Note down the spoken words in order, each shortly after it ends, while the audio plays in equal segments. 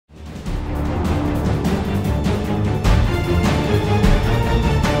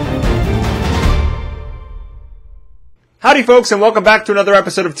Howdy folks, and welcome back to another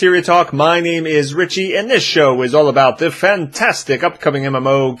episode of Tyria Talk. My name is Richie, and this show is all about the fantastic upcoming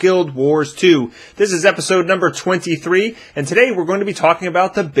MMO, Guild Wars 2. This is episode number 23, and today we're going to be talking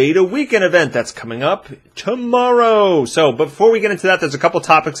about the beta weekend event that's coming up tomorrow. So, before we get into that, there's a couple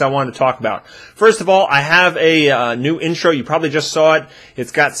topics I wanted to talk about. First of all, I have a new intro. You probably just saw it.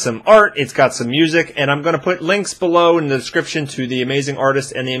 It's got some art, it's got some music, and I'm going to put links below in the description to the amazing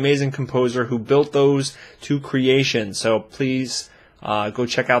artist and the amazing composer who built those to creation. So please go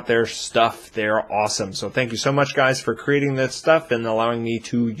check out their stuff. They're awesome. So thank you so much, guys, for creating this stuff and allowing me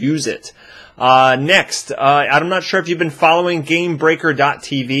to use it. Next, I'm not sure if you've been following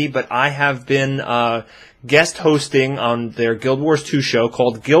GameBreaker.tv, but I have been guest hosting on their Guild Wars 2 show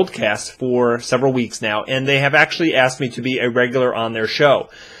called GuildCast for several weeks now, and they have actually asked me to be a regular on their show.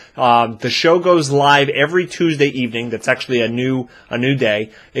 The show goes live every Tuesday evening. That's actually a new day.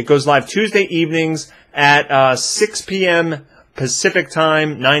 It goes live Tuesday evenings at 6 p.m. Pacific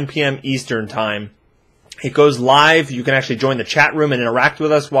time, 9 p.m. Eastern time. It goes live. You can actually join the chat room and interact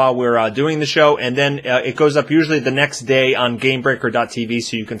with us while we're doing the show. And then it goes up usually the next day on GameBreaker.tv,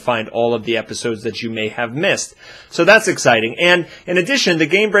 so you can find all of the episodes that you may have missed. So that's exciting. And in addition, the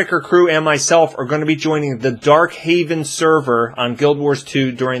GameBreaker crew and myself are going to be joining the Dark Haven server on Guild Wars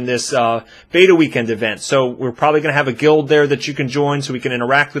 2 during this beta weekend event. So we're probably going to have a guild there that you can join so we can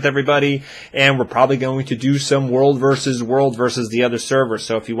interact with everybody. And we're probably going to do some world versus the other server.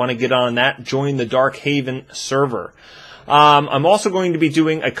 So if you want to get on that, join the Dark Haven server. I'm also going to be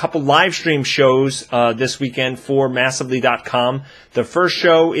doing a couple live stream shows this weekend for Massively.com. The first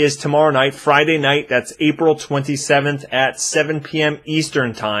show is tomorrow night, Friday night. That's April 27th at 7 p.m.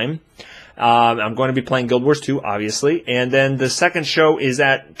 Eastern Time. I'm going to be playing Guild Wars 2, obviously. And then the second show is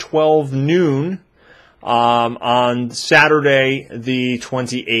at 12 noon on Saturday the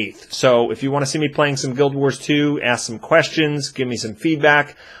 28th. So if you want to see me playing some Guild Wars 2, ask some questions, give me some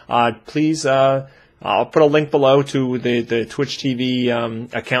feedback, please... I'll put a link below to the Twitch TV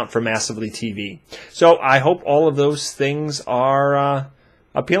account for Massively TV. So I hope all of those things are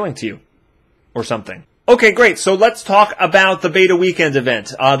appealing to you or something. Okay, great. So let's talk about the beta weekend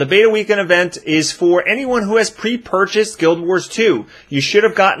event. The beta weekend event is for anyone who has pre-purchased Guild Wars 2. You should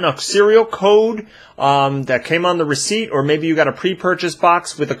have gotten a serial code that came on the receipt, or maybe you got a pre-purchase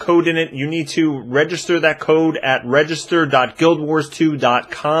box with a code in it. You need to register that code at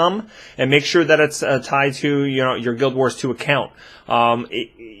register.guildwars2.com and make sure that it's tied to your Guild Wars 2 account.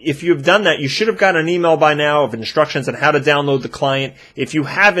 If you've done that, you should have gotten an email by now of instructions on how to download the client. If you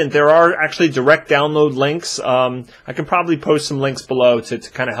haven't, there are actually direct download links. I can probably post some links below to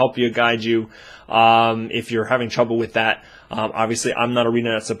kind of help you, guide you, if you're having trouble with that. Obviously, I'm not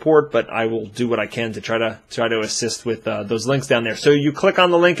ArenaNet support, but I will do what I can to try to assist with those links down there. So you click on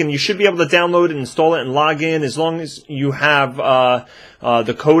the link, and you should be able to download it, install it, and log in as long as you have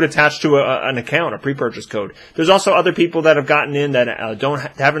the code attached to an account, a pre-purchase code. There's also other people that have gotten in that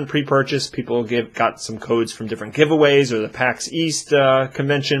haven't pre-purchased. People got some codes from different giveaways or the PAX East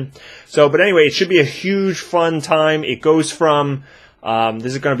convention. So, but anyway, it should be a huge fun time. It goes from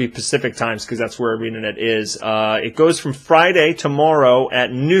this is going to be Pacific times because that's where ArenaNet is. It goes from Friday, tomorrow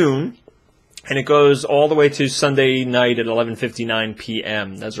at noon, and it goes all the way to Sunday night at 11:59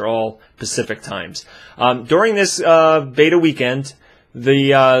 p.m. Those are all Pacific times. During this beta weekend,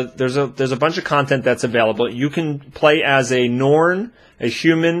 there's a bunch of content that's available. You can play as a Norn, a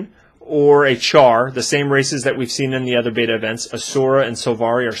human, or a Char, the same races that we've seen in the other beta events. Asura and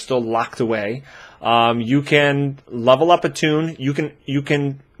Sylvari are still locked away. You can level up a tune. You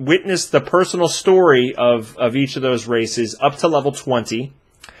can witness the personal story of each of those races up to level 20.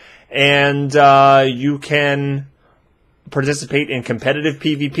 And you can participate in competitive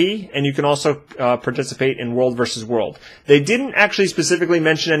PvP, and you can also participate in World versus World. They didn't actually specifically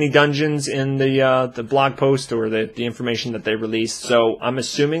mention any dungeons in the blog post or the information that they released, so I'm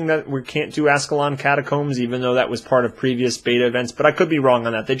assuming that we can't do Ascalon Catacombs, even though that was part of previous beta events, but I could be wrong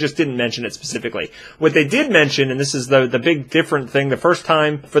on that. They just didn't mention it specifically. What they did mention, and this is the big different thing, for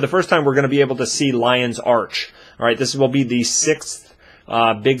the first time we're going to be able to see Lion's Arch. All right, this will be the 6th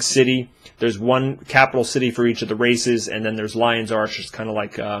big city. There's one capital city for each of the races, and then there's Lion's Arch, it's kind of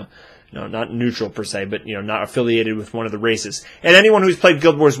like, not neutral per se, but, not affiliated with one of the races. And anyone who's played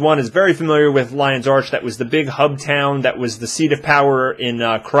Guild Wars 1 is very familiar with Lion's Arch. That was the big hub town, that was the seat of power in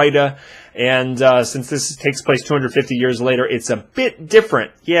Kryta, And since this takes place 250 years later, it's a bit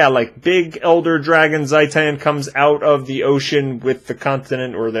different. Yeah, like big elder dragon Zaitan comes out of the ocean with the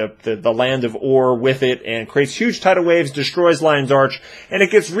continent or the land of Or with it and creates huge tidal waves, destroys Lion's Arch, and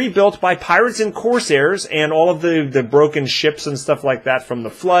it gets rebuilt by pirates and corsairs, and all of the broken ships and stuff like that from the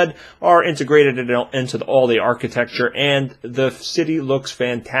flood are integrated into all the architecture, and the city looks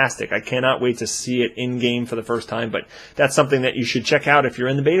fantastic. I cannot wait to see it in-game for the first time, but that's something that you should check out if you're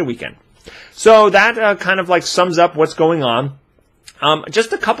in the beta weekend. So that kind of like sums up what's going on.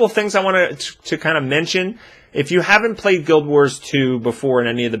 Just a couple of things I want to kind of mention. If you haven't played Guild Wars 2 before in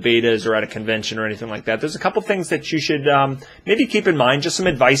any of the betas or at a convention or anything like that, there's a couple things that you should maybe keep in mind. Just some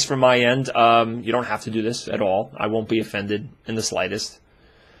advice from my end. You don't have to do this at all. I won't be offended in the slightest.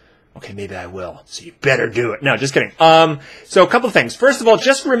 Okay, maybe I will. So you better do it. No, just kidding. So a couple of things. First of all,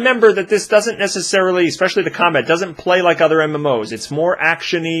 just remember that this doesn't necessarily, especially the combat, doesn't play like other MMOs. It's more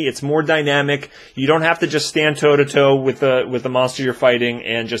action-y. It's more dynamic. You don't have to just stand toe-to-toe with the monster you're fighting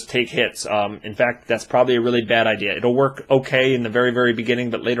and just take hits. In fact, that's probably a really bad idea. It'll work okay in the very, very beginning,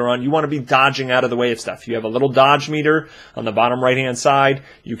 but later on, you want to be dodging out of the way of stuff. You have a little dodge meter on the bottom right-hand side.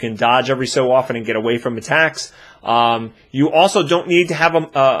 You can dodge every so often and get away from attacks. You also don't need to have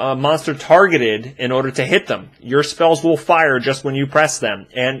a monster targeted in order to hit them. Your spells will fire just when you press them,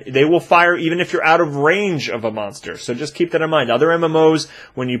 and they will fire even if you're out of range of a monster. So just keep that in mind. Other MMOs,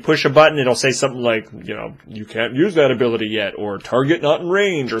 when you push a button, it'll say something like, you know, you can't use that ability yet, or target not in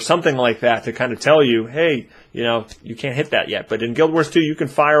range, or something like that to kind of tell you, hey, you know, you can't hit that yet. But in Guild Wars 2, you can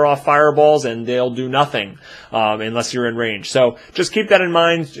fire off fireballs and they'll do nothing unless you're in range. So just keep that in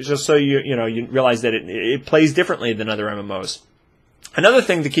mind, just so you realize that it plays differently than other MMOs. Another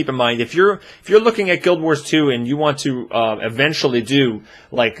thing to keep in mind, if you're looking at Guild Wars 2 and you want to eventually do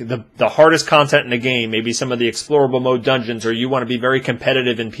like the hardest content in the game, maybe some of the explorable mode dungeons, or you want to be very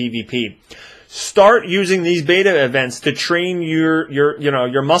competitive in PvP, start using these beta events to train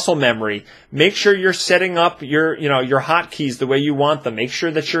your muscle memory. Make sure you're setting up your hotkeys the way you want them. Make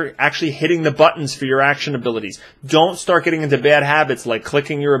sure that you're actually hitting the buttons for your action abilities. Don't start getting into bad habits like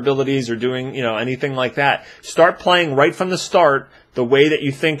clicking your abilities or doing, anything like that. Start playing right from the start the way that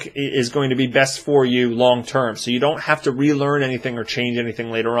you think is going to be best for you long term, so you don't have to relearn anything or change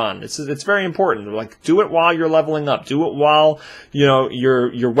anything later on. It's very important. Like, do it while you're leveling up. Do it while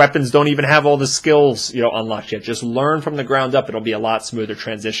your weapons don't even have all the skills unlocked yet. Just learn from the ground up. It'll be a lot smoother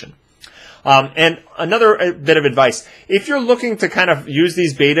transition. And another bit of advice, if you're looking to kind of use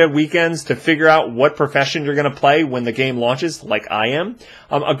these beta weekends to figure out what profession you're going to play when the game launches, like I am,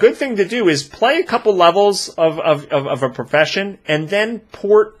 a good thing to do is play a couple levels of a profession and then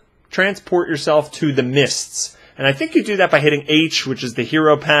transport yourself to the Mists. And I think you do that by hitting H, which is the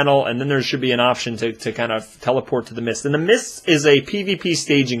hero panel, and then there should be an option to kind of teleport to the Mists. And the Mists is a PvP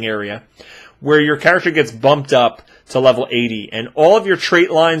staging area where your character gets bumped up to level 80, and all of your trait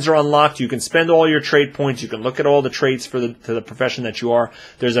lines are unlocked. You can spend all your trait points. You can look at all the traits for the profession that you are.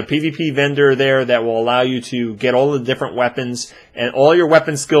 There's a PvP vendor there that will allow you to get all the different weapons, and all your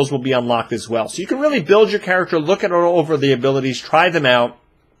weapon skills will be unlocked as well. So you can really build your character, look at all over the abilities, try them out,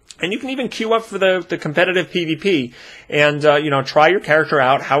 and you can even queue up for the competitive PvP and, try your character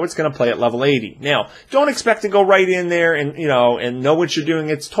out, how it's going to play at level 80. Now, don't expect to go right in there and know what you're doing.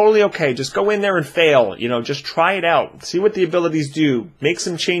 It's totally okay. Just go in there and fail. Just try it out. See what the abilities do. Make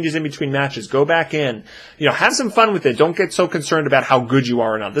some changes in between matches. Go back in. Have some fun with it. Don't get so concerned about how good you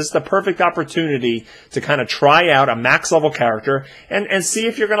are or not. This is the perfect opportunity to kind of try out a max level character and see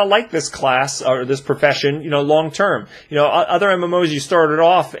if you're going to like this class or this profession, long term. Other MMOs, you started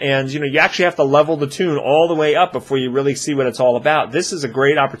off and, you actually have to level the tune all the way up before you really see what it's all about. This is a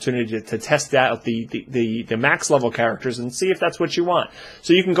great opportunity to test out the max level characters and see if that's what you want.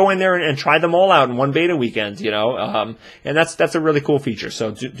 So you can go in there and try them all out in one beta weekend, and that's a really cool feature.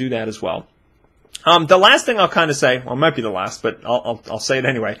 So do that as well. The last thing I'll kind of say, well, it might be the last, but I'll say it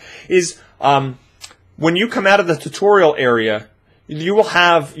anyway, is when you come out of the tutorial area, you will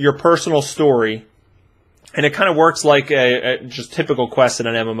have your personal story. And it kind of works like a just typical quest in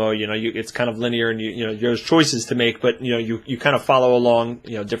an MMO. It's kind of linear, and there's choices to make, but you kind of follow along,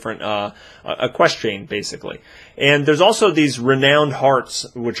 different a quest chain basically. And there's also these renowned hearts,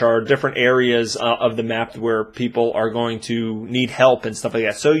 which are different areas of the map where people are going to need help and stuff like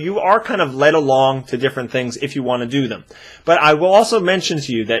that. So you are kind of led along to different things if you want to do them. But I will also mention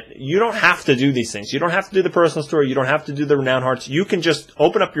to you that you don't have to do these things. You don't have to do the personal story. You don't have to do the renowned hearts. You can just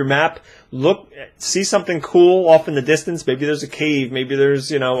open up your map, look, see something cool off in the distance. Maybe there's a cave. Maybe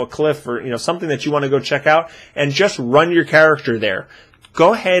there's, a cliff or, something that you want to go check out, and just run your character there.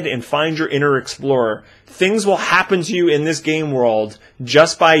 go ahead and find your inner explorer. Things will happen to you in this game world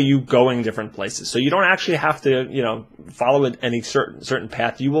just by you going different places. So you don't actually have to, you know, follow any certain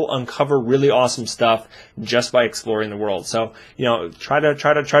path. You will uncover really awesome stuff just by exploring the world. So, you know, try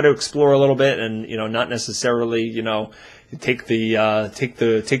to explore a little bit, and, you know, not necessarily, you know, take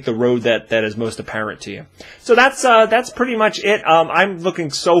the road that is most apparent to you. So that's pretty much it. I'm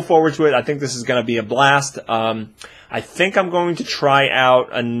looking so forward to it. I think this is going to be a blast. I think I'm going to try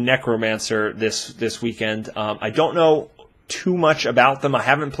out a Necromancer this weekend. I don't know too much about them. I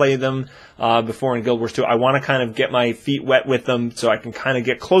haven't played them before in Guild Wars 2. I want to kind of get my feet wet with them so I can kind of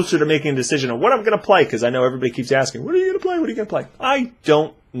get closer to making a decision on what I'm going to play, because I know everybody keeps asking, what are you going to play? What are you going to play? I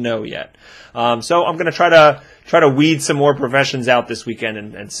don't know yet. So I'm going to try to weed some more professions out this weekend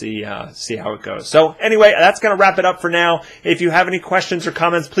and see how it goes. So anyway, that's going to wrap it up for now. If you have any questions or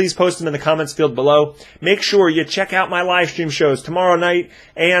comments, please post them in the comments field below. Make sure you check out my live stream shows tomorrow night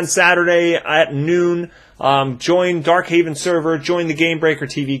and Saturday at noon. Join Darkhaven server, join the Gamebreaker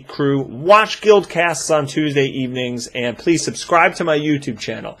TV crew, watch GuildCasts on Tuesday evenings, and please subscribe to my YouTube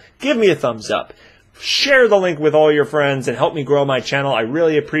channel. Give me a thumbs up. Share the link with all your friends and help me grow my channel. I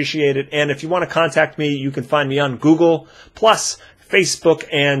really appreciate it. And if you want to contact me, you can find me on Google, plus Facebook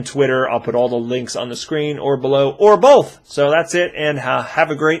and Twitter. I'll put all the links on the screen or below, or both. So that's it, and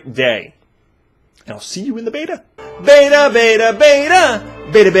have a great day. And I'll see you in the beta. Beta, beta,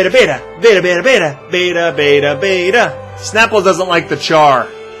 beta. Beta, beta, beta. Beta, beta, beta. Beta, beta, beta. Snapple doesn't like the char.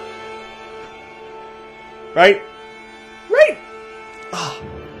 Right? Right? Oh,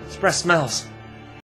 his breath smells.